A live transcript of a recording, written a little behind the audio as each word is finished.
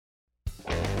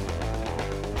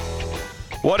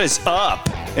What is up?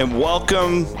 And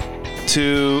welcome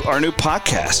to our new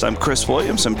podcast. I'm Chris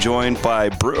Williams. I'm joined by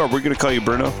Bruno. Are we going to call you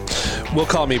Bruno? We'll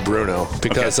call me Bruno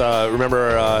because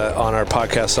remember on our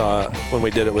podcast when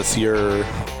we did it with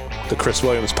the Chris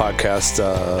Williams podcast,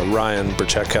 Ryan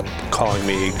Burchett kept calling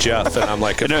me Jeff, and I'm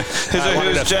like,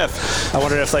 who's Jeff? I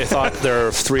wondered if they thought there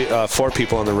were four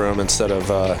people in the room instead of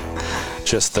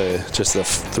just the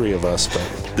three of us.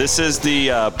 But this is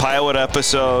the pilot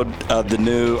episode of the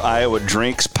new Iowa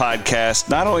Drinks podcast.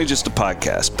 Not only just a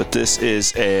podcast, but this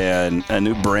is a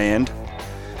new brand.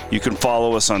 You can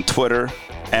follow us on Twitter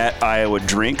at Iowa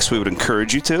Drinks. We would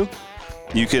encourage you to.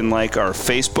 You can like our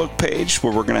Facebook page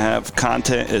where we're going to have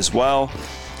content as well.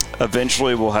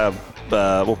 Eventually, we'll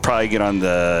probably get on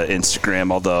the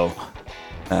Instagram, although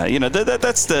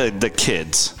that's the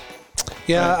kids.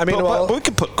 Yeah, I mean, but we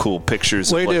can put cool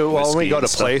pictures. We do. Well, when we go to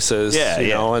places,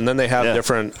 and then they have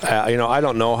different. I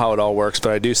don't know how it all works,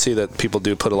 but I do see that people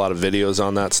do put a lot of videos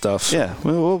on that stuff. Yeah,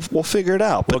 we'll figure it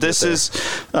out. But this is,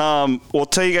 we'll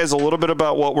tell you guys a little bit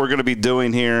about what we're going to be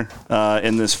doing here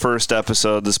in this first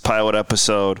episode, this pilot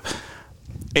episode.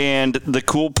 And the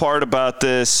cool part about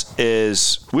this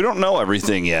is we don't know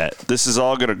everything yet. This is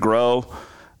all going to grow.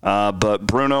 But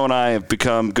Bruno and I have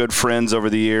become good friends over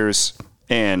the years,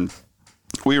 and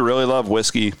we really love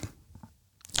whiskey.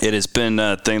 It has been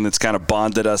a thing that's kind of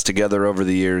bonded us together over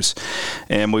the years,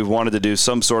 and we've wanted to do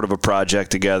some sort of a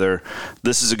project together.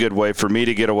 This is a good way for me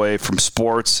to get away from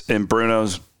sports, and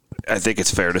Bruno's, I think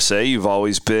it's fair to say, you've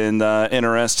always been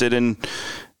interested in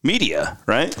media,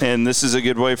 right? And this is a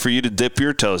good way for you to dip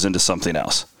your toes into something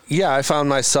else. Yeah, I found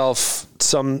myself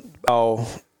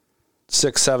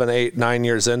 6, 7, 8, 9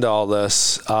 years into all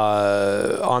this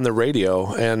on the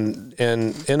radio and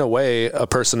in a way a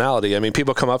personality. I mean,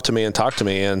 people come up to me and talk to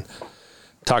me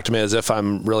as if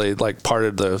I'm really like part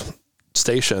of the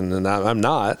station, and I'm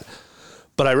not,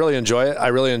 but I really enjoy it. I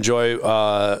really enjoy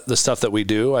the stuff that we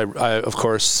do. I of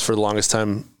course, for the longest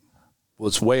time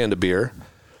was way into beer.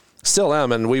 Still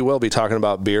am, and we will be talking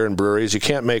about beer and breweries. You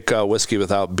can't make whiskey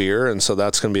without beer, and so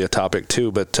that's going to be a topic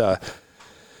too, but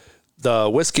the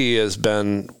whiskey has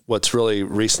been what's really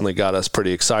recently got us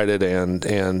pretty excited,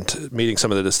 and meeting some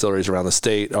of the distilleries around the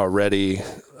state already.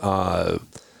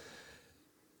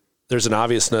 There's an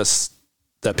obviousness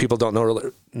that people don't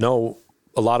know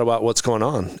a lot about what's going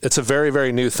on. It's a very,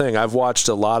 very new thing. I've watched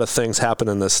a lot of things happen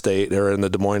in this state or in the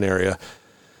Des Moines area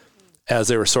as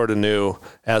they were sort of new,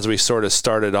 as we sort of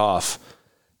started off.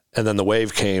 And then the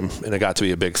wave came, and it got to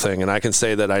be a big thing. And I can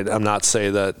say that I'm not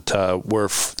saying that we're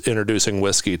introducing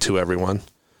whiskey to everyone,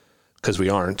 because we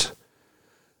aren't.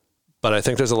 But I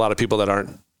think there's a lot of people that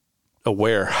aren't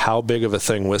aware how big of a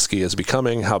thing whiskey is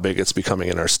becoming, how big it's becoming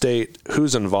in our state,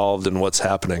 who's involved and what's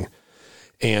happening,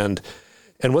 and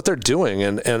what they're doing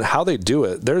and how they do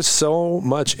it. There's so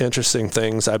much interesting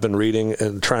things I've been reading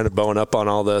and trying to bone up on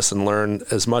all this and learn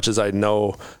as much as I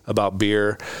know about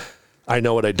beer. I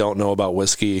know what I don't know about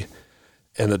whiskey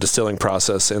and the distilling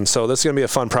process. And so this is going to be a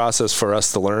fun process for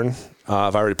us to learn.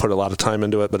 I've already put a lot of time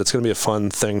into it, but it's going to be a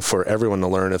fun thing for everyone to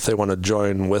learn if they want to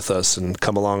join with us and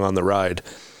come along on the ride.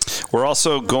 We're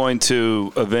also going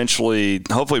to eventually,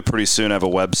 hopefully pretty soon, have a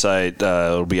website.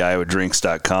 It'll be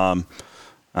iowadrinks.com.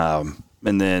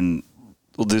 And then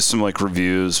we'll do some like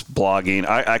reviews, blogging.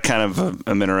 I kind of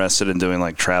am interested in doing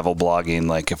like travel blogging.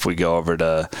 Like if we go over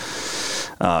to,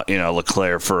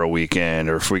 LeClaire for a weekend,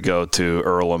 or if we go to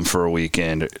Earlham for a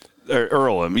weekend.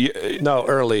 Earlham. No,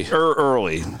 Early.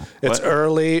 Early. It's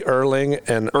Early, Erling,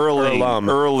 and Earlham.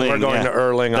 We're going to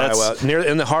Erling, Iowa,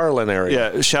 in the Harlan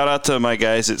area. Yeah, shout out to my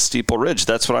guys at Steeple Ridge.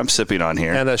 That's what I'm sipping on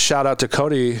here. And a shout out to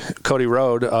Cody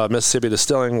Road, Mississippi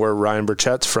Distilling, where Ryan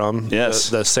Burchett's from. Yes.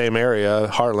 The same area,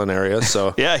 Harlan area.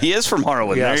 So yeah, he is from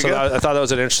Harlan. Yeah, there you so go. I thought that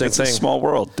was an interesting thing. It's a small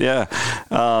world, yeah.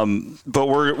 But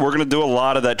we're going to do a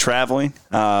lot of that traveling.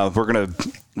 We're going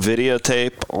to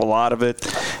videotape a lot of it,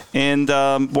 and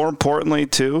more importantly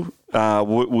too,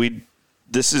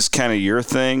 this is kind of your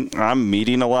thing. I'm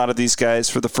meeting a lot of these guys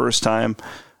for the first time.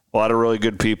 A lot of really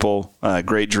good people,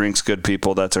 great drinks, good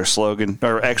people. That's our slogan.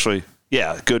 Or actually,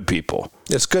 yeah, good people.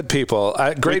 It's good people.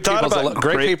 Great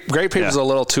people's a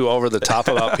little too over the top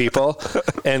about people,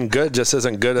 and good just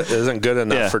isn't good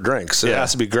enough for drinks. It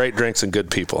has to be great drinks and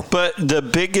good people. But the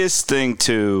biggest thing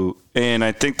too, and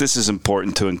I think this is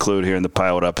important to include here in the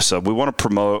pilot episode, we want to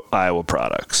promote Iowa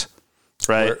products.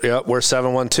 Right. We're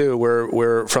 712.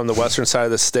 We're from the western side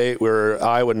of the state. We're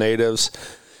Iowa natives.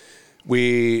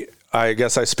 I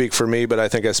guess I speak for me, but I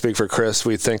think I speak for Chris.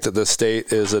 We think that this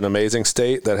state is an amazing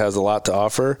state that has a lot to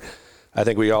offer. I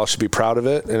think we all should be proud of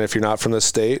it. And if you're not from this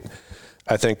state,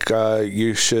 I think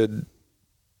you should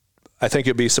I think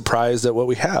you'll be surprised at what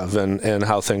we have and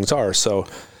how things are. So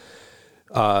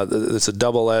it's a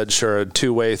double-edged or a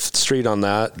two-way street on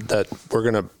that we're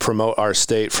going to promote our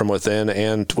state from within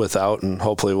and without, and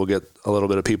hopefully we'll get a little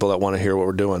bit of people that want to hear what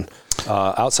we're doing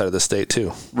outside of the state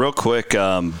too. Real quick,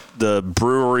 the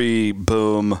brewery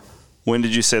boom, when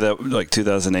did you say that, like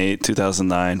 2008,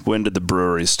 2009? When did the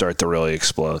breweries start to really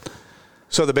explode?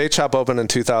 So the bait shop opened in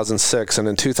 2006, and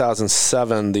in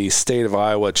 2007, the state of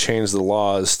Iowa changed the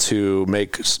laws to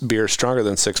make beer stronger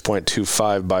than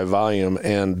 6.25 by volume,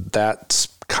 and that's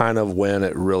kind of when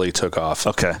it really took off.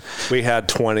 Okay. We had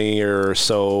 20 or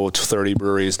so, 30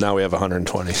 breweries. Now we have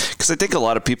 120. Because I think a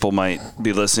lot of people might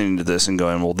be listening to this and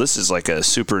going, well, this is like a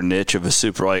super niche of a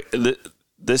super, like,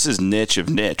 this is niche of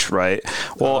niche, right?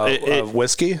 Well,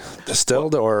 whiskey,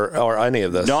 distilled, or any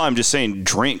of this? No, I'm just saying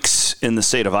drinks in the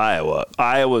state of Iowa.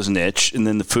 Iowa's niche, and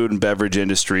then the food and beverage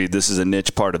industry, this is a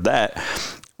niche part of that.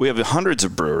 We have hundreds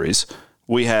of breweries.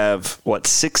 We have,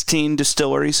 16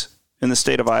 distilleries in the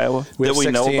state of Iowa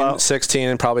we know about? 16,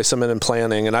 and probably some in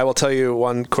planning. And I will tell you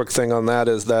one quick thing on that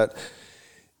is that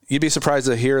you'd be surprised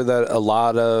to hear that a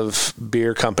lot of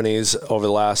beer companies over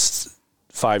the last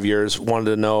 5 years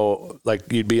wanted to know,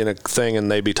 like, you'd be in a thing and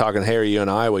they'd be talking, hey, are you in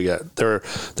Iowa yet? They're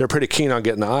pretty keen on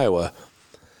getting to Iowa.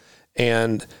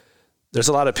 And there's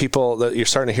a lot of people that you're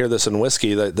starting to hear this in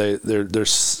whiskey, that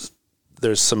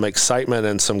there's some excitement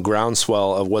and some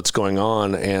groundswell of what's going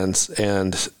on. And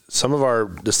some of our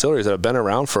distilleries that have been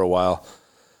around for a while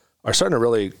are starting to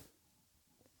really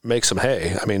make some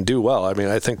hay. I mean, do well. I mean,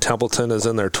 I think Templeton is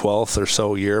in their 12th or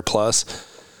so year plus.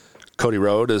 Cody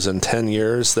Road is in 10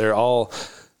 years. They've all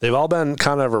been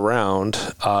kind of around,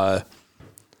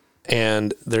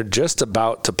 and they're just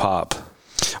about to pop.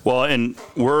 Well, and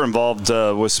we're involved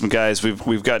with some guys.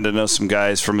 We've gotten to know some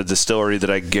guys from a distillery that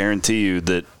I guarantee you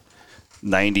that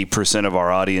 90% of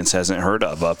our audience hasn't heard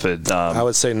of up at. I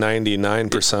would say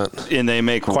 99%. And they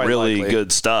make really likely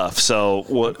good stuff.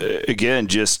 So, again,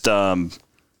 just join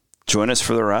us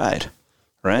for the ride.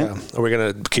 Right? Yeah. Are we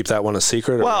going to keep that one a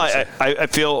secret? Well, I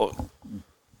feel...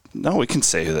 No, we can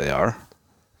say who they are.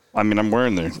 I mean, I'm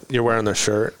wearing their... You're wearing their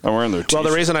shirt. I'm wearing their t-shirt. Well,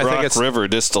 the reason I think it's... Rock River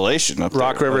Distillation up there.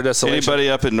 Rock River Distillation. Anybody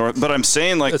up in North... But I'm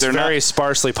saying, like, it's they're very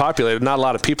sparsely populated. Not a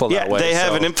lot of people that way. They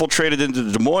haven't infiltrated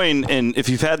into Des Moines, and if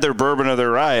you've had their bourbon or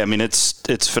their rye, I mean,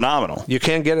 it's phenomenal. You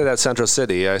can get it at Central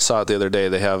City. I saw it the other day.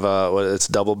 They have it's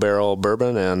double barrel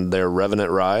bourbon and their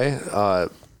Revenant rye.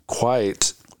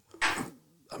 Quite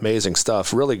amazing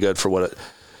stuff. Really good for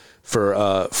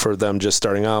for them just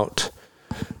starting out.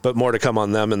 But more to come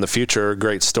on them in the future.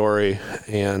 Great story.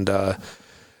 And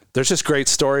there's just great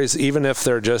stories, even if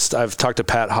they're just... I've talked to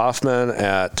Pat Hoffman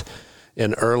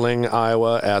in Erling,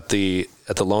 Iowa, at the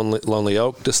Lonely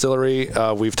Oak Distillery.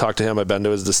 We've talked to him. I've been to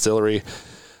his distillery.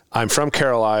 I'm from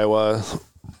Carroll, Iowa.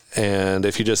 And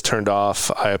if you just turned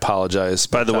off, I apologize.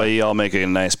 By the way, y'all making a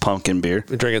nice pumpkin beer.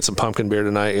 We're drinking some pumpkin beer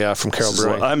tonight, yeah, from Carroll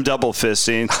Brewing. I'm double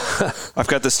fisting. I've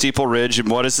got the Steeple Ridge, and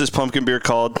what is this pumpkin beer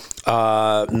called?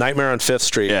 Nightmare on 5th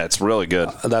Street. Yeah, it's really good.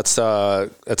 It's on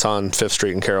 5th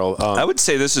Street in Carroll. I would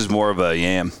say this is more of a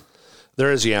yam.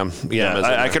 There is yam. Yeah,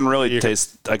 I can really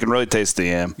taste the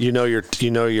yam. You know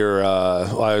your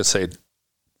I would say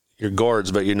your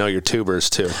gourds, but you know your tubers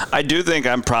too. I do think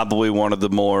I'm probably one of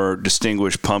the more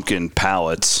distinguished pumpkin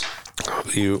palates.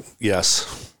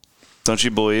 Yes. Don't you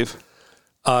believe?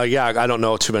 Yeah, I don't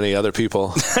know too many other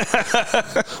people.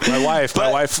 My wife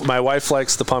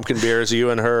likes the pumpkin beers.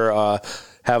 You and her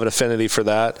have an affinity for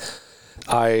that.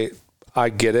 I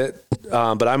get it,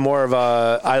 but I'm more of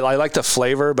a. I like the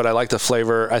flavor, but I like the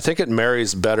flavor. I think it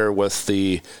marries better with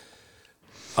the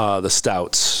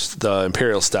stouts, the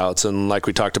imperial stouts, and like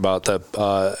we talked about,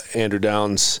 that Andrew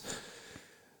Downs,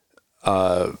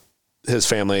 his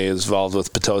family is involved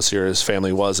with Potosi, or his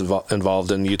family was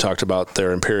involved, and you talked about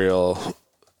their imperial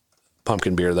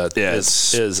pumpkin beer that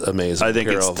is amazing. I think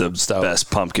it's the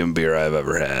best pumpkin beer I've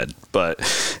ever had. But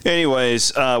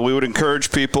anyways, we would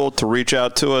encourage people to reach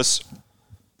out to us.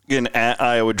 Again, at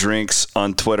Iowa Drinks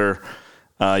on Twitter.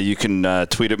 You can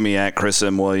tweet at me at Chris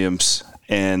M. Williams.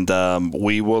 And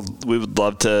we would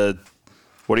love to.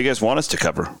 What do you guys want us to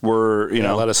cover?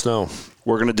 Let us know.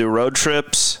 We're going to do road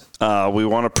trips. We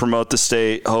want to promote the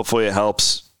state. Hopefully, it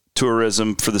helps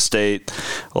tourism for the state.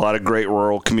 A lot of great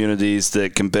rural communities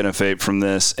that can benefit from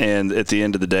this. And at the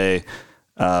end of the day,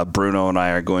 Bruno and I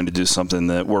are going to do something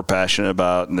that we're passionate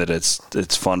about, and that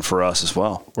it's fun for us as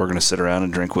well. We're going to sit around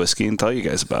and drink whiskey and tell you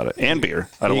guys about it, and beer.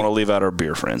 I don't want to leave out our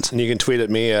beer friends. And you can tweet at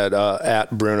me at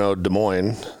Bruno Des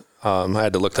Moines. I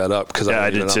had to look that up because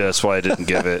I did too. That's why I didn't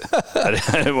give it. I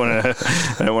didn't want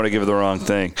to give it the wrong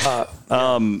thing.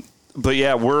 But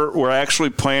yeah, we're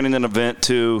actually planning an event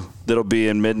too that'll be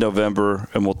in mid-November,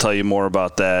 and we'll tell you more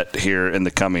about that here in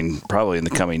the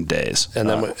coming days. And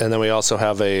then we also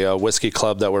have a whiskey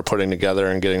club that we're putting together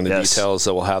and getting the details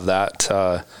that we'll have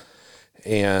that.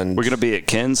 And we're going to be at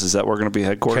Ken's. Is that where we're going to be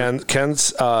headquartered?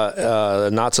 Ken's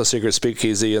not so secret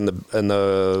speakeasy in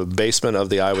the basement of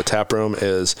the Iowa Tap Room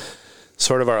is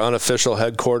sort of our unofficial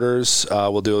headquarters.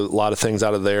 We'll do a lot of things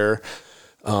out of there.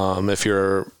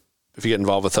 If you get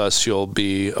involved with us, you'll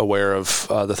be aware of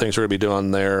the things we're going to be doing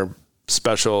there,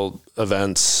 special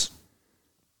events,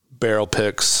 barrel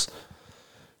picks.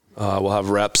 We'll have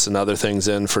reps and other things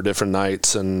in for different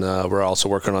nights, and we're also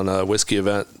working on a whiskey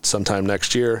event sometime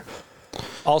next year.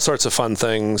 All sorts of fun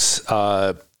things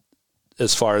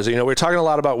as far as, we're talking a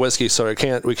lot about whiskey, so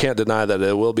we can't deny that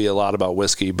it will be a lot about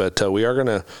whiskey, but we're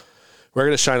going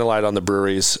to shine a light on the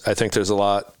breweries. I think there's a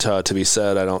lot to be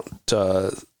said. I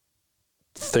don't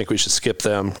think we should skip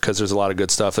them because there's a lot of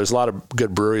good stuff. There's a lot of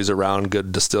good breweries around,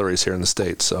 good distilleries here in the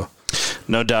States. So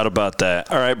no doubt about that.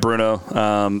 All right, Bruno,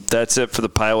 that's it for the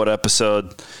pilot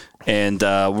episode. And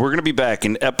we're going to be back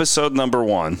in episode number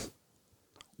 1.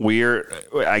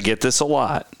 I get this a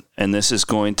lot, and this is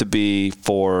going to be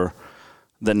for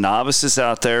the novices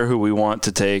out there who we want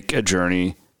to take a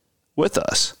journey with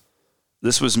us.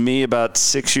 This was me about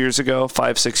 6 years ago,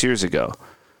 5-6 years ago.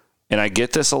 And I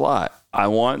get this a lot.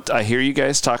 I hear you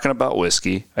guys talking about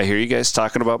whiskey. I hear you guys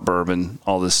talking about bourbon,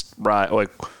 all this, right? Like,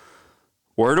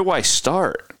 where do I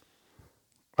start?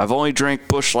 I've only drank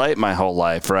Busch Light my whole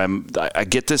life, or I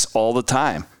get this all the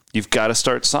time. You've got to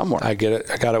start somewhere. I get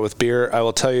it. I got it with beer. I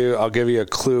will tell you, I'll give you a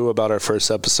clue about our first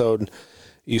episode.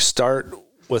 You start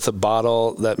with a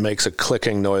bottle that makes a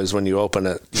clicking noise when you open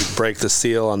it. You break the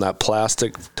seal on that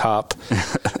plastic top,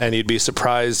 and you'd be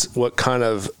surprised what kind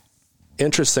of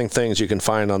interesting things you can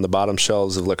find on the bottom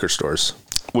shelves of liquor stores.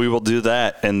 We will do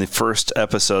that in the first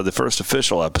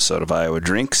official episode of Iowa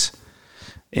Drinks.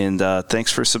 And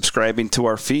thanks for subscribing to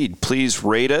our feed. Please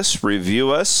rate us,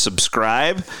 review us,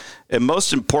 subscribe. And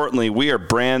most importantly, we are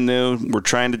brand new. We're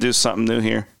trying to do something new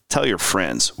here. Tell your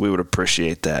friends. We would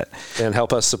appreciate that. And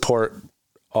help us support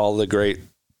all the great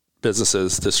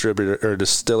businesses,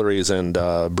 distilleries, and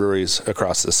breweries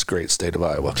across this great state of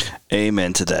Iowa.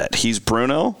 Amen to that. He's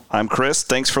Bruno. I'm Chris.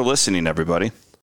 Thanks for listening, everybody.